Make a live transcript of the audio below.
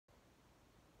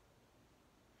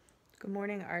Good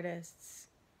morning, artists.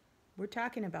 We're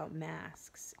talking about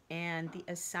masks, and the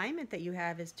assignment that you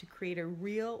have is to create a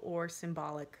real or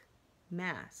symbolic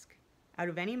mask out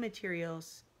of any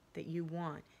materials that you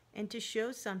want, and to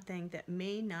show something that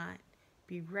may not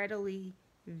be readily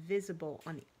visible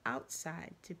on the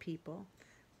outside to people,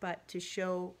 but to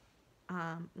show,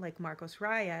 like Marcos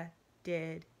Raya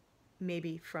did,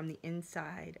 maybe from the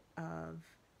inside of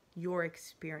your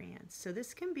experience. So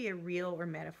this can be a real or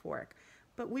metaphoric.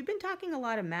 But we've been talking a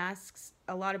lot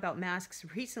about masks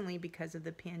recently because of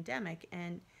the pandemic,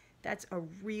 and that's a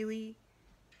really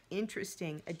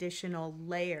interesting additional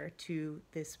layer to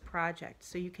this project.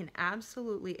 So you can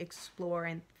absolutely explore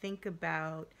and think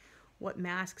about what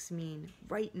masks mean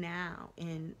right now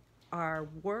in our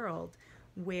world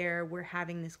where we're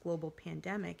having this global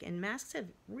pandemic. And masks have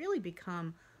really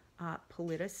become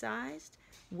politicized,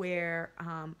 where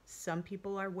some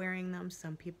people are wearing them,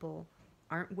 some people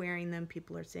aren't wearing them.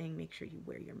 People are saying, make sure you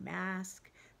wear your mask.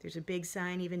 There's a big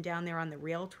sign even down there on the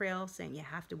rail trail saying you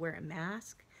have to wear a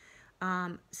mask.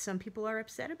 Some people are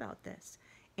upset about this.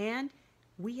 And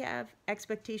we have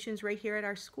expectations right here at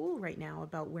our school right now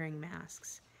about wearing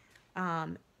masks.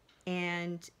 But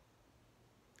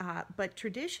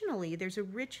traditionally, there's a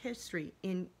rich history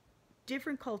in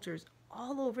different cultures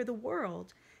all over the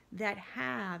world that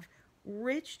have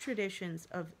rich traditions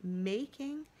of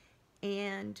making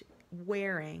and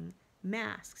wearing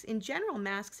masks. In general,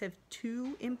 masks have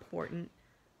two important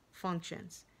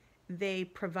functions. They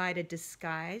provide a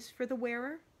disguise for the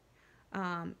wearer,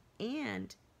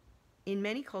 and in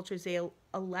many cultures, they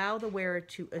allow the wearer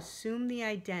to assume the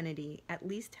identity, at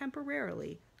least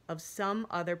temporarily, of some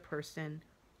other person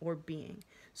or being.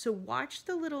 So watch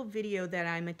the little video that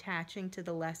I'm attaching to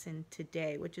the lesson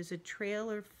today, which is a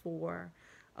trailer for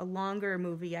a longer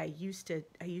movie I used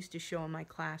to show in my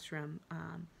classroom.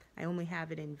 I only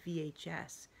have it in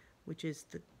VHS, which is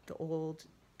the old,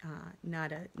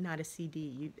 not a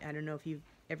CD. I don't know if you've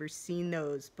ever seen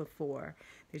those before.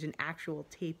 There's an actual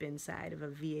tape inside of a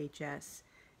VHS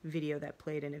video that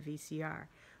played in a VCR.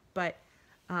 But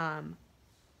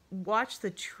watch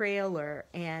the trailer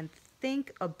and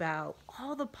think about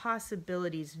all the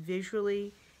possibilities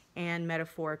visually and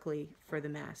metaphorically for the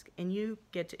mask, and you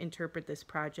get to interpret this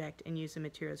project and use the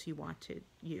materials you want to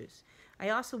use.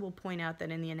 I also will point out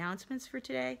that in the announcements for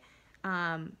today,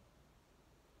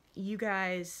 you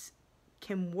guys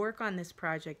can work on this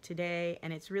project today,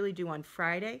 and it's really due on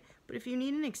Friday, but if you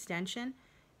need an extension,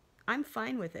 I'm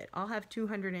fine with it. I'll have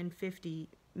 250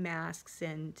 masks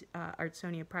and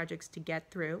Artsonia projects to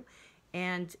get through.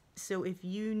 And so if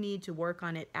you need to work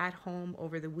on it at home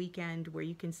over the weekend where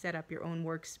you can set up your own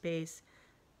workspace,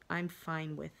 I'm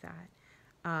fine with that.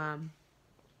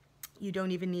 You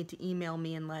don't even need to email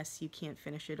me unless you can't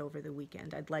finish it over the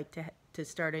weekend. I'd like to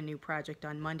start a new project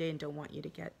on Monday and don't want you to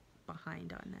get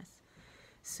behind on this.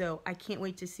 So I can't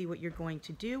wait to see what you're going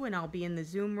to do, and I'll be in the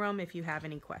Zoom room if you have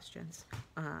any questions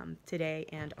today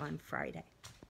and on Friday.